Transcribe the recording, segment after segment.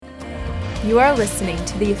You are listening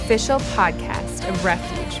to the official podcast of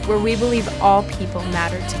Refuge, where we believe all people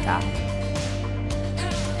matter to God.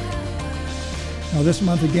 Now this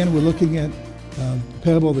month again, we're looking at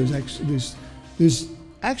parable. There's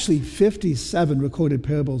actually 57 recorded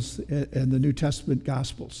parables in the New Testament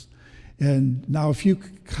Gospels. And now if you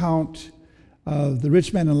count the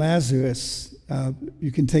rich man and Lazarus,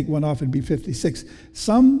 you can take one off, it'd be 56.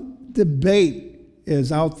 Some debate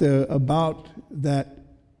is out there about that,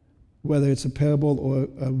 whether it's a parable or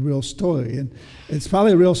a real story. And it's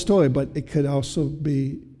probably a real story, but it could also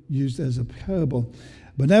be used as a parable.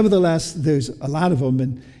 But nevertheless, there's a lot of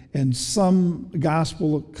them, and some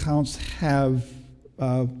gospel accounts have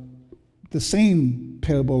the same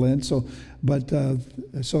parable in. So like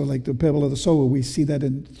the parable of the sower, we see that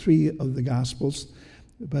in 3 of the gospels.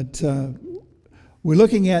 But we're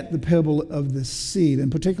looking at the parable of the seed,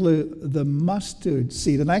 in particular the mustard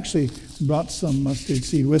seed. And I actually brought some mustard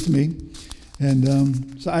seed with me.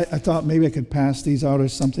 And so I thought maybe I could pass these out or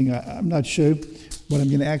something. I'm not sure what I'm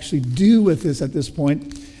going to actually do with this at this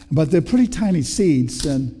point. But they're pretty tiny seeds.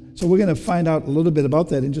 And so we're going to find out a little bit about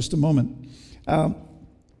that in just a moment.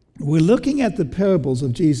 We're looking at the parables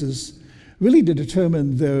of Jesus really to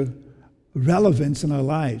determine their relevance in our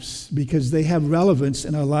lives, because they have relevance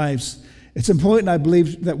in our lives. It's important, I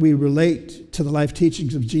believe, that we relate to the life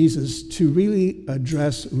teachings of Jesus to really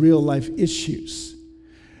address real life issues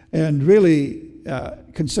and really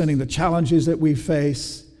concerning the challenges that we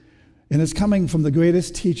face. And it's coming from the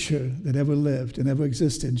greatest teacher that ever lived and ever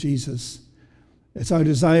existed, Jesus. It's our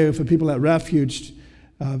desire for people at Refuge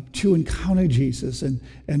to encounter Jesus.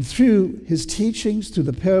 And through his teachings, through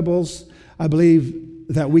the parables, I believe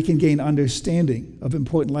that we can gain understanding of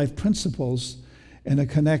important life principles and a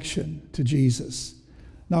connection to Jesus.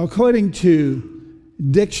 Now, according to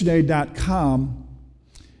dictionary.com,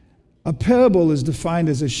 a parable is defined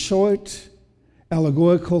as a short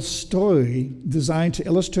allegorical story designed to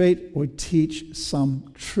illustrate or teach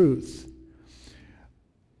some truth,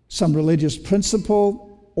 some religious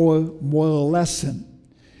principle, or moral lesson.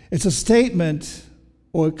 It's a statement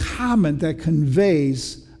or comment that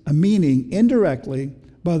conveys a meaning indirectly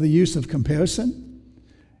by the use of comparison,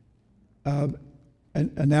 an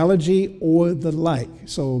analogy, or the like.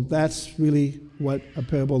 So that's really what a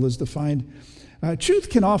parable is defined. Truth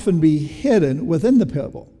can often be hidden within the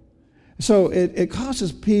parable. So it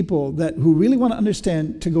causes people who really want to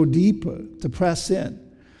understand to go deeper, to press in.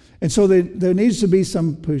 And so there needs to be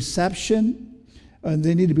some perception, and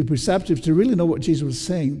they need to be perceptive to really know what Jesus was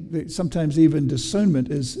saying. Sometimes even discernment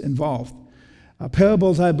is involved.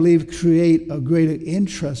 Parables, I believe, create a greater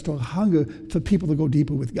interest or hunger for people to go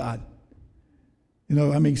deeper with God. You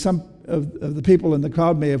know, I mean, some of the people in the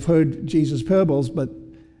crowd may have heard Jesus' parables, but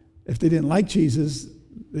if they didn't like Jesus,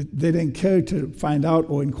 they didn't care to find out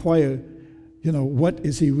or inquire, what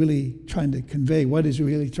is he really trying to convey? What is he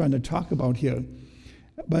really trying to talk about here?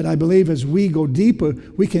 But I believe as we go deeper,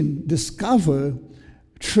 we can discover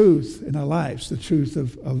truth in our lives, the truth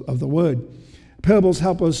of the Word. Parables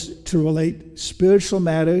help us to relate spiritual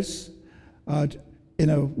matters in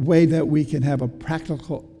a way that we can have a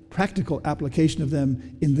practical application of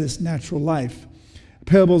them in this natural life.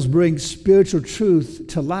 Parables bring spiritual truth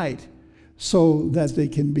to light so that they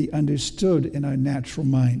can be understood in our natural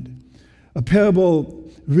mind. A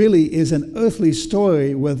parable really is an earthly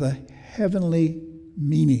story with a heavenly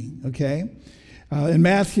meaning, okay? In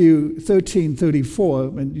Matthew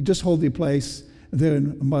 13:34, and you just hold your place there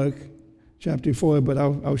in Mark chapter 4, but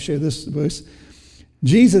I'll share this verse.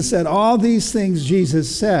 Jesus said, all these things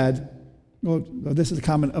Jesus said, this is a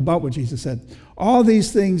comment about what Jesus said. All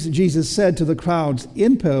these things Jesus said to the crowds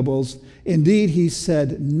in parables. Indeed, he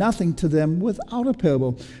said nothing to them without a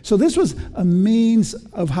parable. So this was a means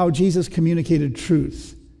of how Jesus communicated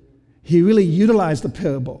truth. He really utilized the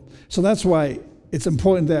parable. So that's why it's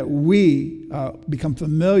important that we become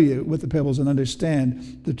familiar with the parables and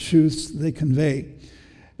understand the truths they convey.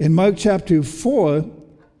 In Mark chapter 4,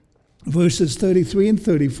 verses 33 and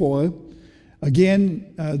 34,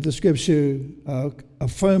 again, the scripture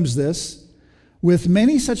affirms this. With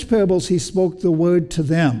many such parables, he spoke the word to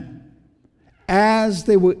them as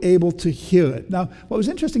they were able to hear it. Now, what was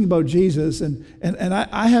interesting about Jesus, and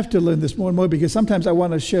I have to learn this more and more, because sometimes I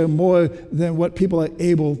want to share more than what people are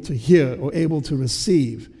able to hear or able to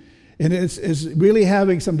receive. And it's really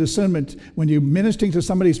having some discernment when you're ministering to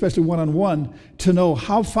somebody, especially one-on-one, to know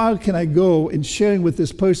how far can I go in sharing with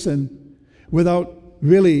this person without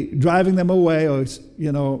really driving them away, or,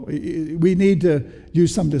 we need to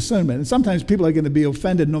use some discernment. And sometimes people are going to be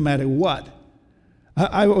offended no matter what.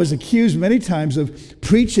 I was accused many times of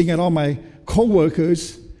preaching at all my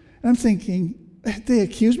co-workers, and I'm thinking, they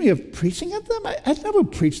accuse me of preaching at them. I'd never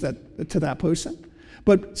preached that to that person.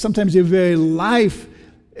 But sometimes your very life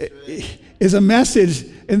is a message,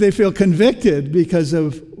 and they feel convicted because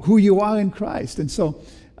of who you are in Christ. And so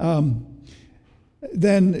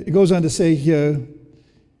then it goes on to say here,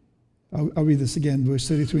 I'll read this again, verse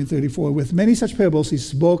 33 and 34. With many such parables, he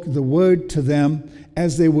spoke the word to them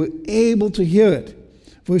as they were able to hear it.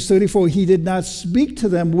 Verse 34, he did not speak to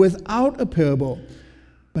them without a parable.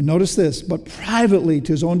 But notice this, but privately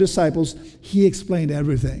to his own disciples, he explained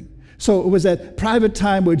everything. So it was that private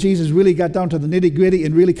time where Jesus really got down to the nitty-gritty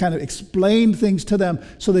and really kind of explained things to them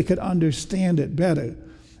so they could understand it better.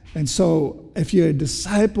 And so if you're a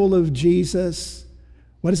disciple of Jesus,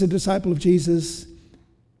 what is a disciple of Jesus?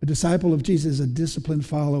 A disciple of Jesus is a disciplined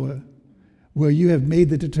follower where you have made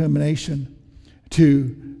the determination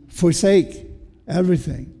to forsake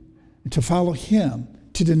everything, to follow him,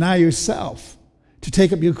 to deny yourself, to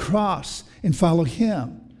take up your cross and follow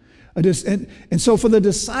him. And so for the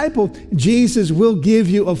disciple, Jesus will give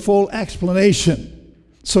you a full explanation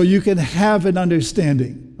so you can have an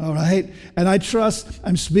understanding, all right? And I trust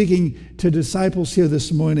I'm speaking to disciples here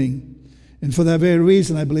this morning. And for that very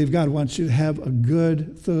reason, I believe God wants you to have a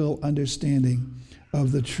good, thorough understanding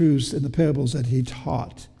of the truths and the parables that he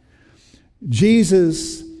taught.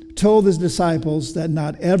 Jesus told his disciples that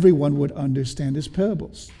not everyone would understand his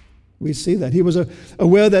parables. We see that. He was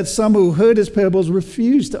aware that some who heard his parables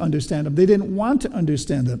refused to understand them. They didn't want to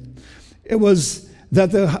understand them. It wasn't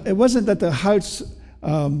that their hearts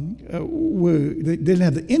they didn't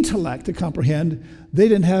have the intellect to comprehend. They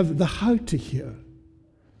didn't have the heart to hear.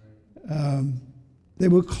 They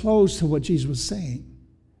were closed to what Jesus was saying.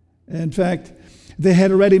 In fact, they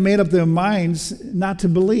had already made up their minds not to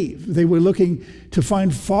believe. They were looking to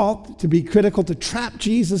find fault, to be critical, to trap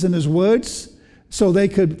Jesus in his words so they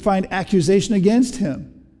could find accusation against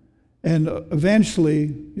him. And eventually,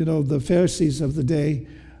 the Pharisees of the day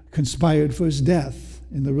conspired for his death,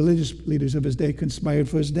 and the religious leaders of his day conspired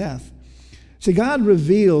for his death. See, God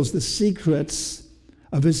reveals the secrets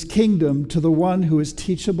of his kingdom to the one who is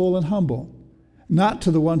teachable and humble, not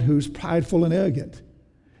to the one who's prideful and arrogant.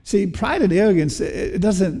 See, pride and arrogance, it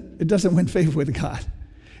doesn't win favor with God.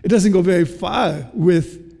 It doesn't go very far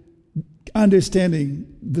with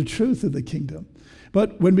understanding the truth of the kingdom.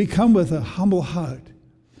 But when we come with a humble heart,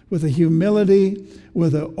 with a humility,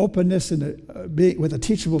 with an openness, and with a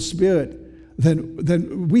teachable spirit, then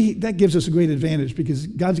that gives us a great advantage because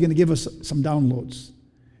God's going to give us some downloads.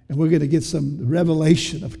 And we're going to get some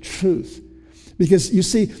revelation of truth. Because, you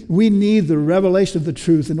see, we need the revelation of the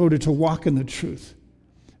truth in order to walk in the truth.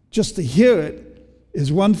 Just to hear it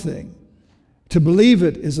is one thing. To believe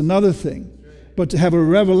it is another thing. But to have a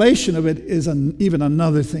revelation of it is even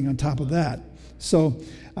another thing on top of that. So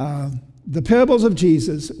the parables of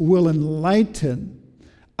Jesus will enlighten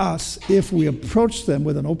us if we approach them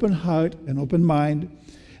with an open heart and open mind.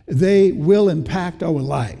 They will impact our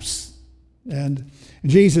lives. And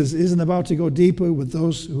Jesus isn't about to go deeper with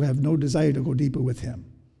those who have no desire to go deeper with him.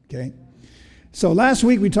 Okay? So last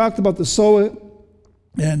week we talked about the sower,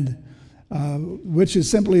 and which is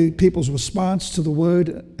simply people's response to the word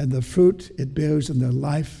and the fruit it bears in their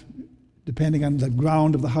life, depending on the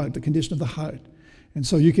ground of the heart, the condition of the heart. And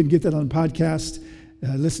so you can get that on podcast.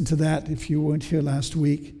 Listen to that if you weren't here last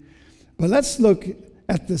week. But let's look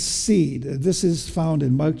at the seed. This is found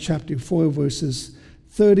in Mark chapter 4, verses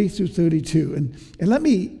 30 through 32. And let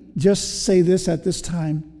me just say this at this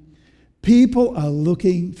time. People are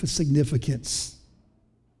looking for significance.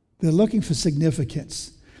 They're looking for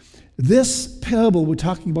significance. This parable we're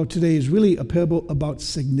talking about today is really a parable about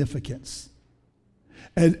significance.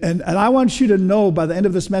 And I want you to know by the end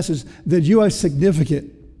of this message that you are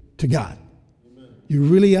significant to God. Amen. You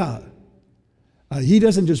really are. He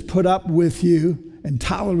doesn't just put up with you and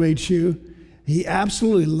tolerate you. He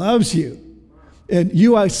absolutely loves you. And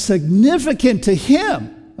you are significant to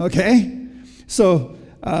him, okay? So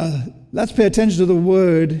let's pay attention to the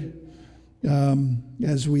word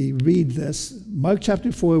as we read this. Mark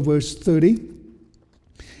chapter 4, verse 30.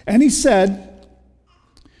 And he said,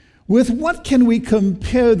 with what can we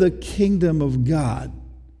compare the kingdom of God?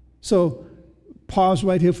 So pause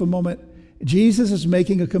right here for a moment. Jesus is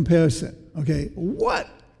making a comparison. Okay, what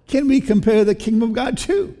can we compare the kingdom of God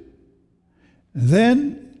to?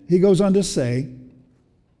 Then he goes on to say,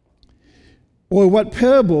 or what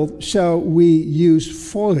parable shall we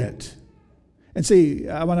use for it? And see,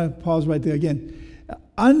 I want to pause right there again.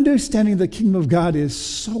 Understanding the kingdom of God is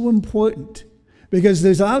so important because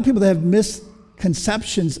there's a lot of people that have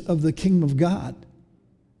misconceptions of the kingdom of God.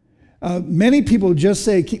 Many people just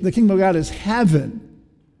say the kingdom of God is heaven,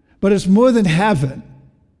 but it's more than heaven.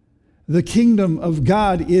 The kingdom of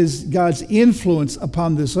God is God's influence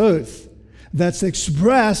upon this earth that's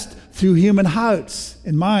expressed through human hearts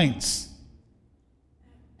and minds.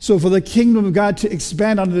 So for the kingdom of God to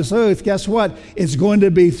expand on this earth, guess what? It's going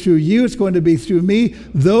to be through you. It's going to be through me.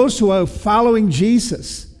 Those who are following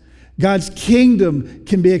Jesus, God's kingdom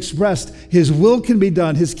can be expressed. His will can be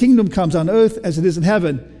done. His kingdom comes on earth as it is in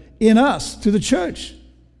heaven, in us, through the church,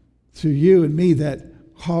 through you and me that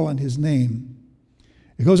call on his name.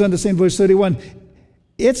 It goes on to say in verse 31,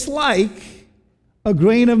 it's like a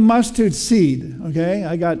grain of mustard seed. Okay,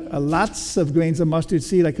 I got lots of grains of mustard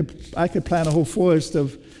seed. I could plant a whole forest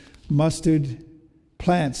of mustard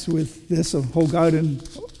plants with this, a whole garden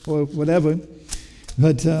or whatever.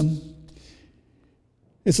 But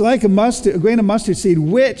it's like a grain of mustard seed,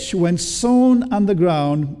 which, when sown on the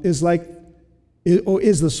ground, is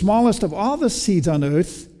the smallest of all the seeds on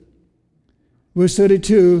earth. Verse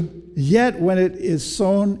 32, yet when it is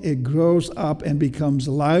sown, it grows up and becomes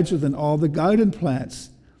larger than all the garden plants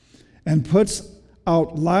and puts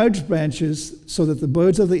out large branches so that the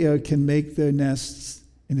birds of the air can make their nests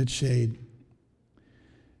in its shade.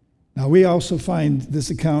 Now, we also find this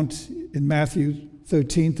account in Matthew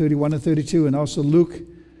 13, 31 and 32, and also Luke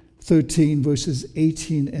 13, verses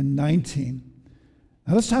 18 and 19.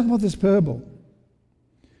 Now, let's talk about this parable.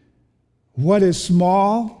 What is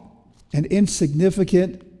small and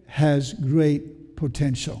insignificant has great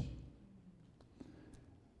potential.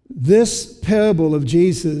 This parable of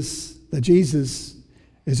Jesus that Jesus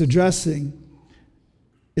is addressing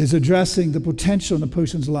the potential in a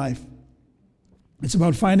person's life. It's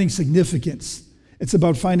about finding significance. It's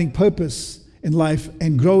about finding purpose in life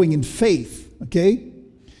and growing in faith, okay?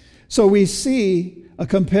 So we see a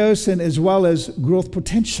comparison as well as growth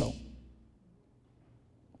potential.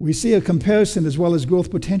 We see a comparison as well as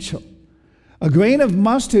growth potential. A grain of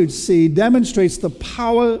mustard seed demonstrates the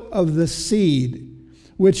power of the seed,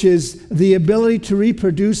 which is the ability to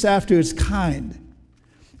reproduce after its kind.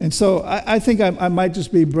 And so I think I might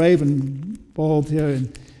just be brave and bold here,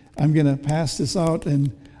 and I'm going to pass this out,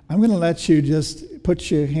 and I'm going to let you just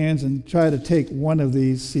put your hands and try to take one of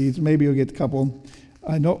these seeds. Maybe you'll get a couple.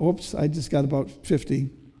 I I just got about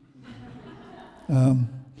 50.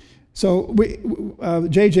 So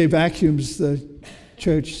JJ vacuums the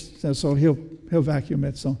church, so he'll vacuum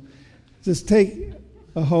it. So just take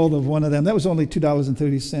a hold of one of them. That was only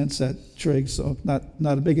 $2.30 at Triggs, so not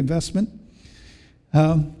a big investment.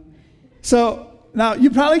 So now you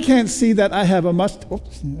probably can't see that I had a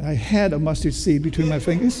mustard seed between my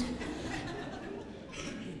fingers.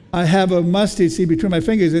 I have a mustard seed between my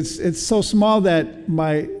fingers. It's so small that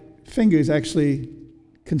my fingers actually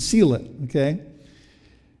conceal it, okay?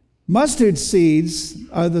 Mustard seeds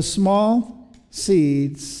are the small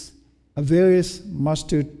seeds of various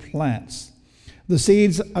mustard plants. The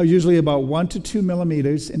seeds are usually about 1 to 2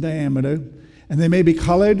 millimeters in diameter, and they may be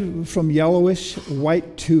colored from yellowish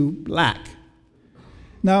white to black.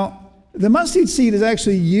 Now, the mustard seed is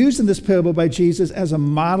actually used in this parable by Jesus as a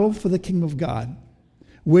model for the kingdom of God,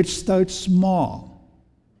 which starts small,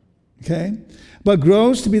 okay, but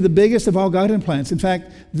grows to be the biggest of all garden plants. In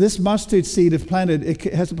fact, this mustard seed, if planted,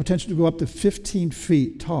 it has the potential to go up to 15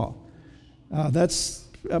 feet tall. That's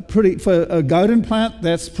for a garden plant,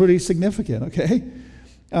 that's pretty significant, okay?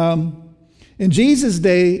 In Jesus'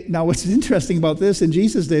 day, now what's interesting about this, in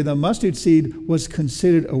Jesus' day, the mustard seed was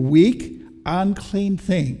considered a weak, unclean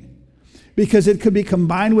thing because it could be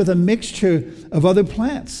combined with a mixture of other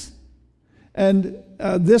plants. And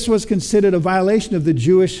this was considered a violation of the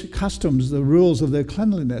Jewish customs, the rules of their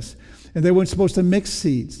cleanliness. And they weren't supposed to mix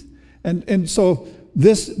seeds. And so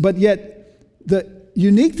but yet the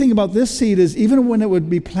unique thing about this seed is even when it would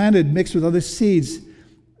be planted mixed with other seeds,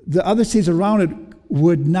 the other seeds around it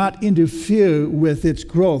would not interfere with its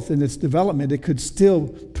growth and its development. It could still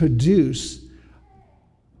produce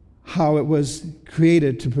how it was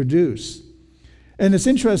created to produce. And it's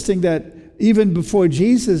interesting that even before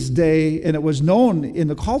Jesus' day, and it was known in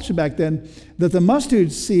the culture back then, that the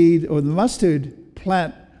mustard seed or the mustard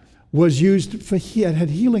plant was used it had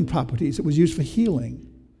healing properties. It was used for healing,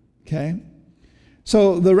 okay?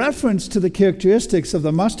 So the reference to the characteristics of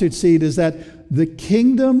the mustard seed is that the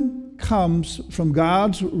kingdom comes from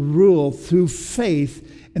God's rule through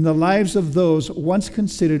faith in the lives of those once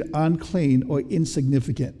considered unclean or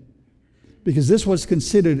insignificant. Because this was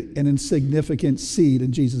considered an insignificant seed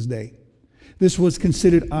in Jesus' day. This was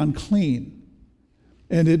considered unclean.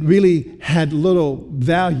 And it really had little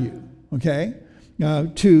value, okay,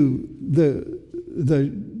 to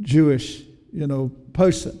the Jewish,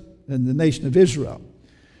 person and the nation of Israel.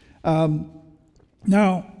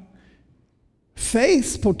 Now,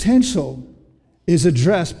 faith's potential is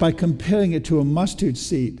addressed by comparing it to a mustard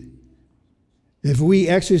seed. If we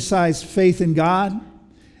exercise faith in God,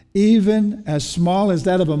 even as small as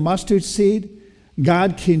that of a mustard seed,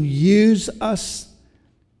 God can use us.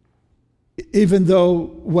 Even though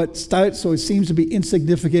what starts or seems to be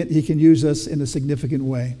insignificant, he can use us in a significant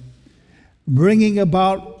way, bringing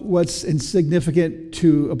about what's insignificant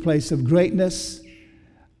to a place of greatness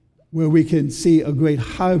where we can see a great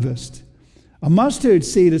harvest. A mustard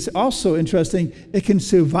seed is also interesting. It can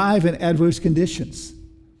survive in adverse conditions.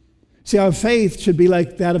 See, our faith should be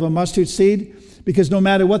like that of a mustard seed, because no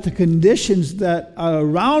matter what the conditions that are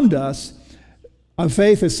around us, our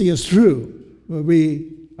faith will see us through.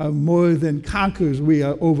 We are more than conquerors. We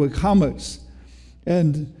are overcomers.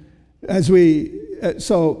 And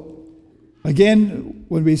so again,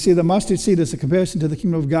 when we see the mustard seed as a comparison to the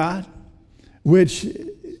kingdom of God, which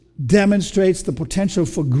demonstrates the potential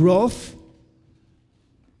for growth.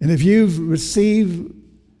 And if you've received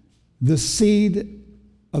the seed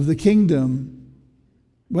of the kingdom,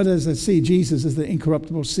 what does that seed? Jesus is the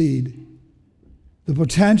incorruptible seed. The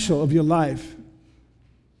potential of your life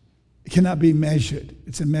cannot be measured.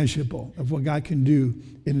 It's immeasurable of what God can do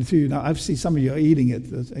in and through you. Now, I see some of you are eating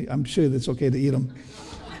it. I'm sure that's okay to eat them.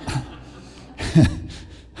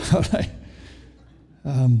 All right.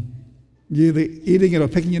 You're either eating it or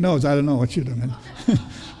picking your nose. I don't know what you're doing.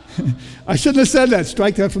 I shouldn't have said that.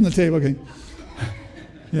 Strike that from the table. Okay.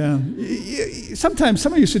 Yeah. Sometimes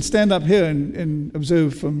some of you should stand up here and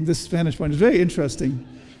observe from this vantage point. It's very interesting.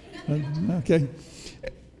 Okay.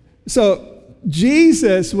 So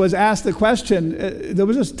Jesus was asked the question. There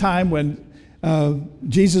was this time when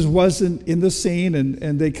Jesus wasn't in the scene,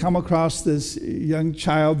 and they come across this young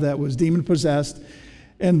child that was demon-possessed.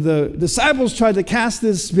 And the disciples tried to cast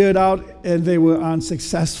this spirit out, and they were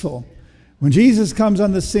unsuccessful. When Jesus comes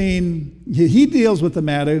on the scene, he deals with the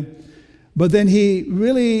matter, but then he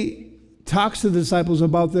really talks to the disciples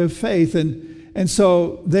about their faith. And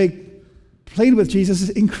so they plead with Jesus,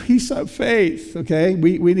 increase our faith, okay?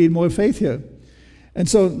 We need more faith here. And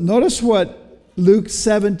so notice what Luke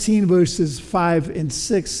 17, verses 5 and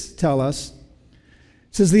 6 tell us.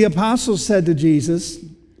 It says, the apostles said to Jesus,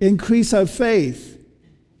 increase our faith.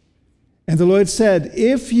 And the Lord said,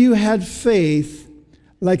 if you had faith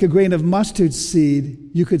like a grain of mustard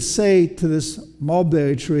seed, you could say to this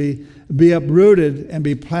mulberry tree, be uprooted and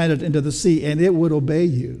be planted into the sea, and it would obey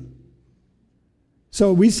you.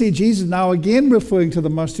 So we see Jesus now again referring to the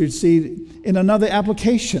mustard seed in another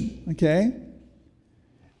application, okay?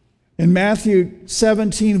 In Matthew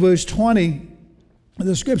 17, verse 20,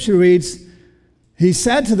 the scripture reads, he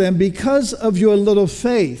said to them, because of your little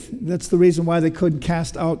faith, that's the reason why they couldn't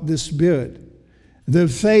cast out this spirit. Their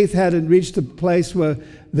faith hadn't reached a place where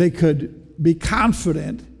they could be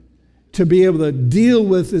confident to be able to deal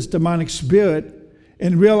with this demonic spirit,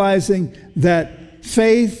 and realizing that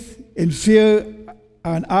faith and fear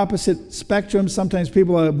are an opposite spectrum. Sometimes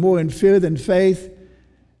people are more in fear than faith,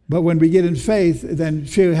 but when we get in faith, then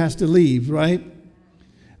fear has to leave, right?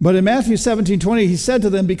 But in Matthew 17:20, he said to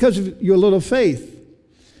them, because of your little faith,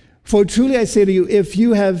 for truly I say to you, if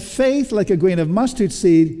you have faith like a grain of mustard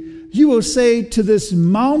seed, you will say to this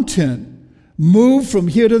mountain, move from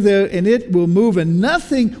here to there, and it will move, and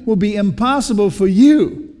nothing will be impossible for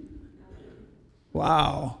you.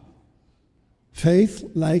 Wow.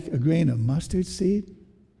 Faith like a grain of mustard seed?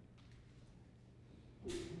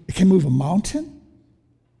 It can move a mountain?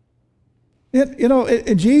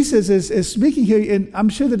 And Jesus is speaking here, and I'm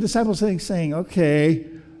sure the disciples are saying, okay,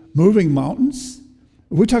 moving mountains?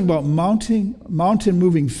 We're talking about mountain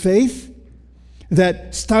moving faith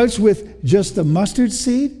that starts with just a mustard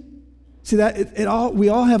seed. See that we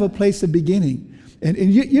all have a place of beginning. And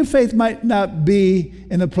your faith might not be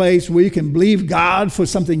in a place where you can believe God for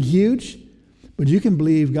something huge, but you can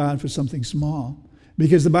believe God for something small.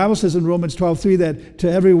 Because the Bible says in Romans 12:3 that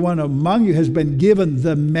to everyone among you has been given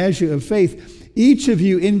the measure of faith. Each of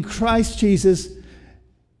you in Christ Jesus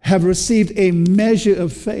have received a measure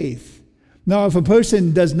of faith. Now, if a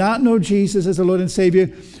person does not know Jesus as the Lord and Savior,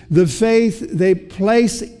 the faith they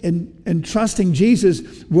place in trusting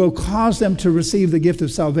Jesus will cause them to receive the gift of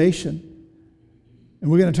salvation. And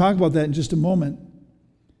we're going to talk about that in just a moment.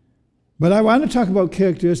 But I want to talk about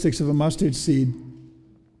characteristics of a mustard seed.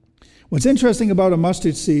 What's interesting about a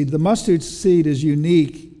mustard seed, the mustard seed is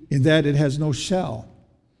unique in that it has no shell.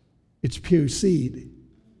 It's pure seed.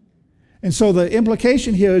 And so the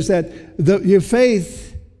implication here is that your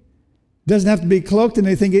faith doesn't have to be cloaked in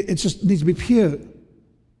anything. It just needs to be pure.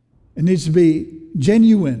 It needs to be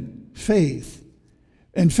genuine faith.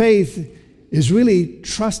 And faith is really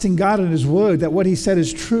trusting God and His Word, that what He said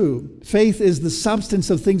is true. Faith is the substance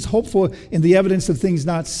of things hoped for and the evidence of things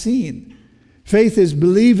not seen. Faith is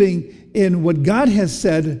believing in what God has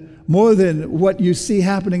said more than what you see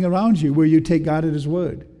happening around you, where you take God at His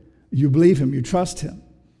Word. You believe Him, you trust Him,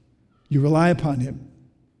 you rely upon Him.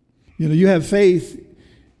 You have faith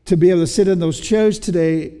to be able to sit in those chairs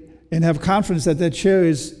today and have confidence that that chair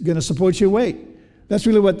is going to support your weight. That's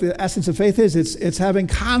really what the essence of faith is. It's having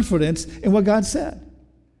confidence in what God said.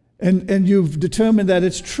 And you've determined that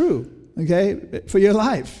it's true, okay, for your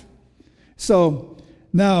life. So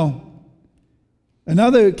now,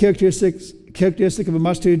 another characteristic of a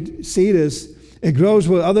mustard seed is it grows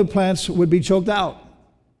where other plants would be choked out,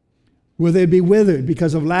 where they'd be withered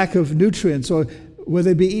because of lack of nutrients, or where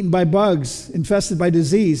they'd be eaten by bugs, infested by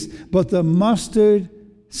disease. But the mustard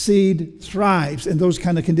seed thrives in those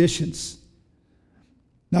kind of conditions.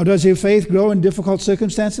 Now, does your faith grow in difficult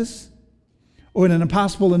circumstances or in an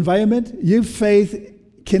impossible environment? Your faith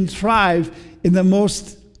can thrive in the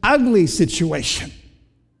most ugly situation.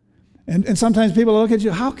 And sometimes people look at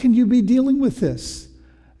you, how can you be dealing with this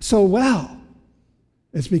so well?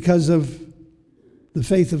 It's because of the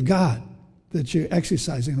faith of God that you're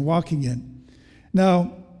exercising and walking in.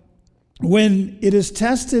 Now, when it is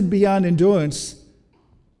tested beyond endurance,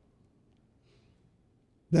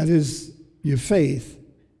 that is your faith,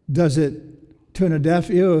 does it turn a deaf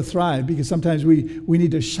ear or thrive? Because sometimes we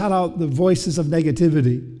need to shut out the voices of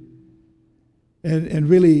negativity. And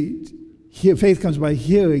really, faith comes by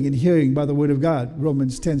hearing, and hearing by the word of God.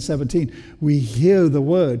 Romans 10:17. We hear the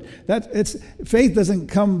word. Faith doesn't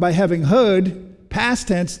come by having heard, past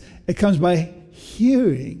tense. It comes by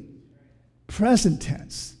hearing, present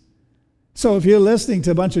tense. So if you're listening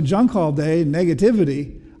to a bunch of junk all day,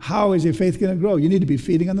 negativity, how is your faith going to grow? You need to be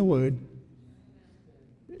feeding on the word.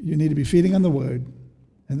 You need to be feeding on the word.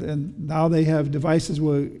 And now they have devices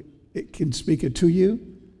where it can speak it to you,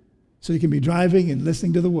 so you can be driving and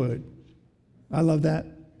listening to the word. I love that.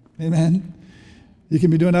 Amen. You can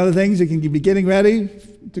be doing other things. You can be getting ready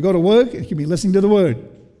to go to work. You can be listening to the word.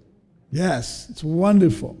 Yes, it's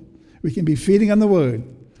wonderful. We can be feeding on the word.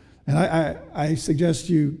 And I suggest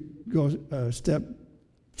you go a step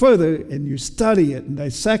further and you study it and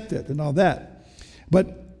dissect it and all that.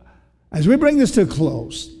 But as we bring this to a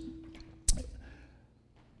close,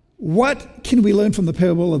 what can we learn from the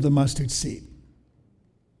parable of the mustard seed?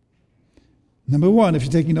 Number one, if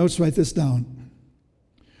you're taking notes, write this down.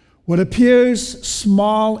 What appears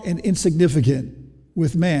small and insignificant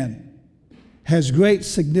with man has great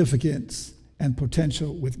significance and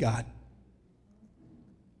potential with God.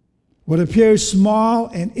 What appears small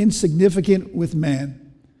and insignificant with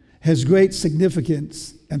man has great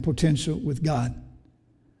significance and potential with God.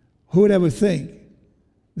 Who would ever think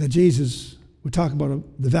that Jesus would talk about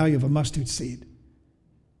the value of a mustard seed,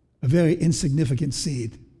 a very insignificant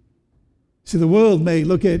seed? See, the world may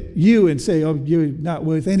look at you and say, oh, you're not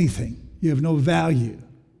worth anything. You have no value.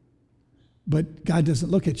 But God doesn't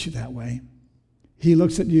look at you that way. He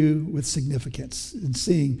looks at you with significance and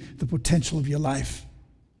seeing the potential of your life.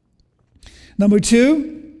 Number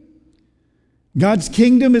two, God's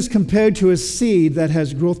kingdom is compared to a seed that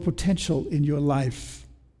has growth potential in your life.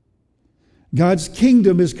 God's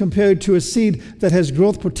kingdom is compared to a seed that has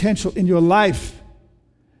growth potential in your life.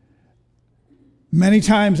 Many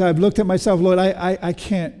times I've looked at myself, Lord, I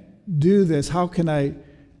can't do this. How can I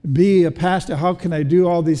be a pastor? How can I do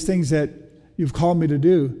all these things that you've called me to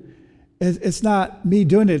do? It's not me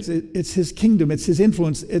doing it. It's His kingdom. It's His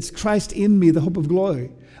influence. It's Christ in me, the hope of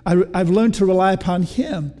glory. I've learned to rely upon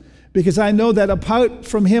Him because I know that apart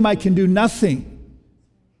from Him, I can do nothing.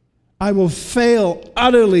 I will fail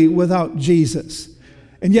utterly without Jesus.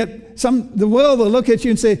 And yet the world will look at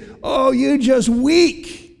you and say, oh, you're just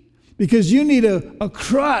weak because you need a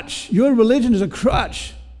crutch. Your religion is a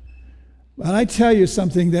crutch. But I tell you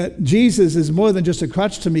something, that Jesus is more than just a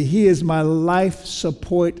crutch to me. He is my life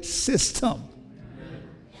support system.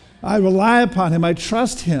 I rely upon Him. I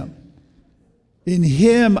trust Him. In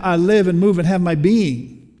Him I live and move and have my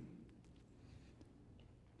being.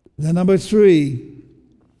 Then number three,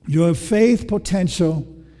 your faith potential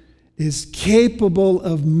is capable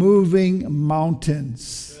of moving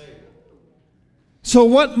mountains. So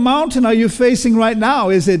what mountain are you facing right now?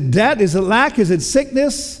 Is it debt? Is it lack? Is it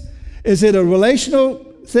sickness? Is it a relational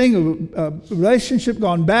thing, a relationship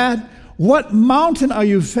gone bad? What mountain are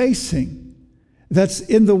you facing that's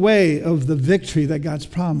in the way of the victory that God's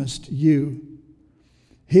promised you?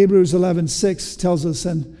 Hebrews 11:6 tells us,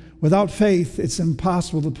 and without faith, it's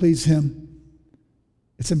impossible to please Him.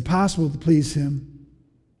 It's impossible to please Him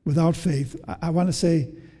without faith. I want to say,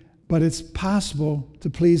 but it's possible to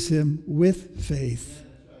please him with faith.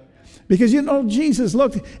 Because Jesus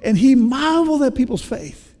looked and he marveled at people's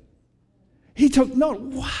faith. He took note,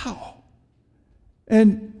 wow.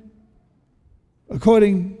 And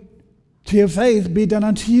according to your faith, be done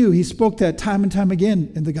unto you. He spoke that time and time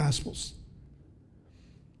again in the Gospels.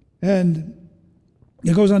 And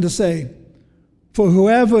it goes on to say, for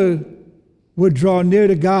whoever would draw near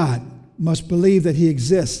to God must believe that he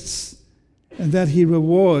exists and that he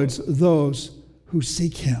rewards those who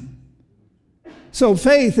seek him. So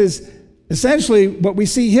faith is essentially what we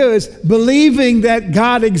see here is believing that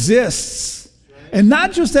God exists. And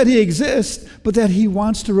not just that he exists, but that he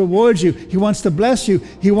wants to reward you. He wants to bless you.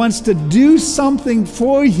 He wants to do something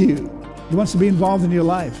for you. He wants to be involved in your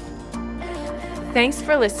life. Thanks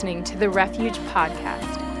for listening to the Refuge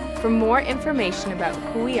Podcast. For more information about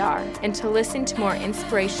who we are and to listen to more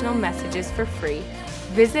inspirational messages for free,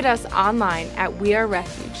 visit us online at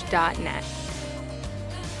wearerefuge.net.